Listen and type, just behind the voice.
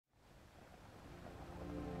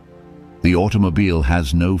The automobile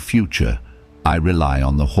has no future. I rely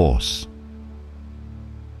on the horse.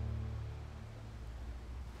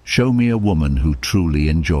 Show me a woman who truly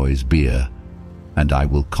enjoys beer, and I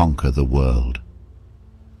will conquer the world.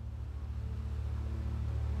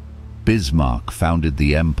 Bismarck founded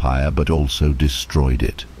the empire but also destroyed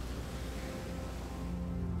it.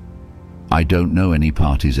 I don't know any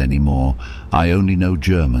parties anymore. I only know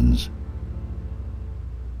Germans.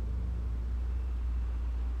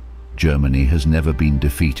 Germany has never been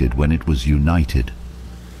defeated when it was united.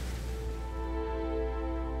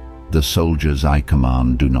 The soldiers I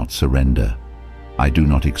command do not surrender. I do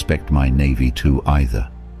not expect my navy to either.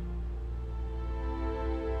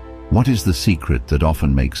 What is the secret that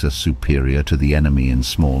often makes us superior to the enemy in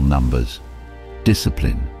small numbers?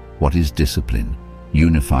 Discipline. What is discipline?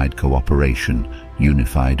 Unified cooperation,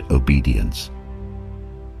 unified obedience.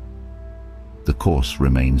 The course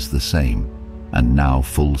remains the same, and now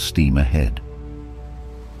full steam ahead.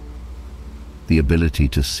 The ability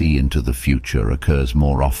to see into the future occurs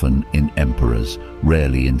more often in emperors,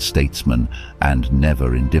 rarely in statesmen, and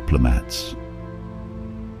never in diplomats.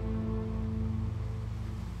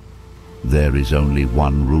 There is only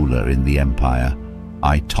one ruler in the empire.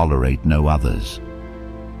 I tolerate no others.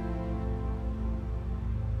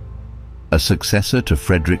 A successor to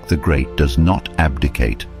Frederick the Great does not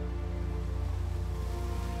abdicate.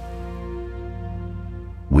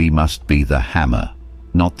 We must be the hammer,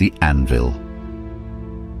 not the anvil.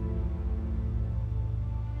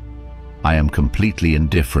 I am completely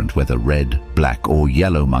indifferent whether red, black or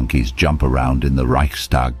yellow monkeys jump around in the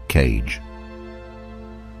Reichstag cage.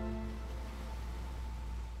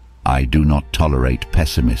 I do not tolerate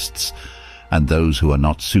pessimists, and those who are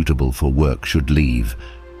not suitable for work should leave,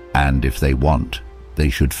 and if they want, they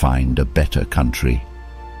should find a better country.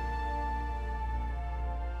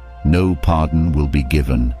 No pardon will be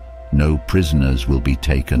given, no prisoners will be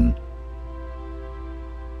taken.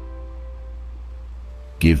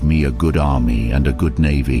 Give me a good army and a good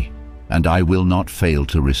navy, and I will not fail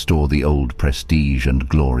to restore the old prestige and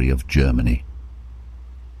glory of Germany.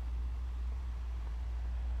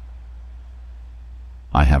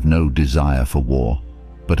 I have no desire for war,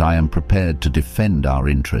 but I am prepared to defend our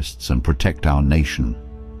interests and protect our nation.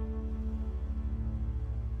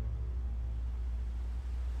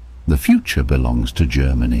 The future belongs to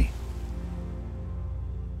Germany.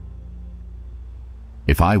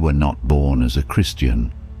 If I were not born as a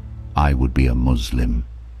Christian, I would be a Muslim.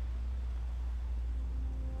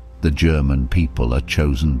 The German people are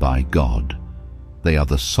chosen by God. They are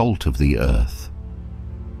the salt of the earth.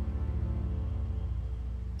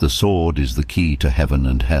 The sword is the key to heaven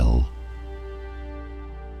and hell.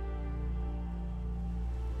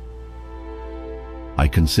 I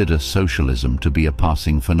consider socialism to be a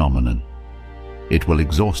passing phenomenon. It will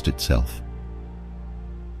exhaust itself.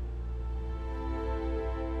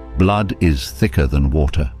 Blood is thicker than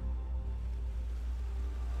water.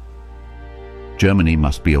 Germany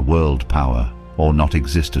must be a world power or not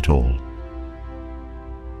exist at all.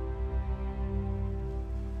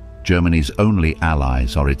 Germany's only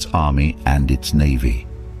allies are its army and its navy.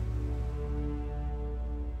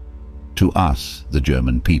 To us, the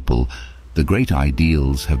German people, the great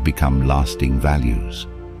ideals have become lasting values,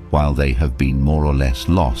 while they have been more or less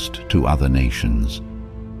lost to other nations.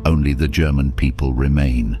 Only the German people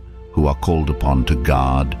remain, who are called upon to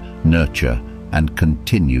guard, nurture, and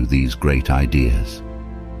continue these great ideas.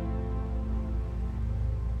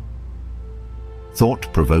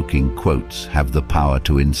 Thought-provoking quotes have the power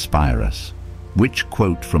to inspire us. Which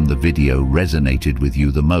quote from the video resonated with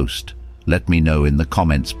you the most? Let me know in the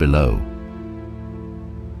comments below.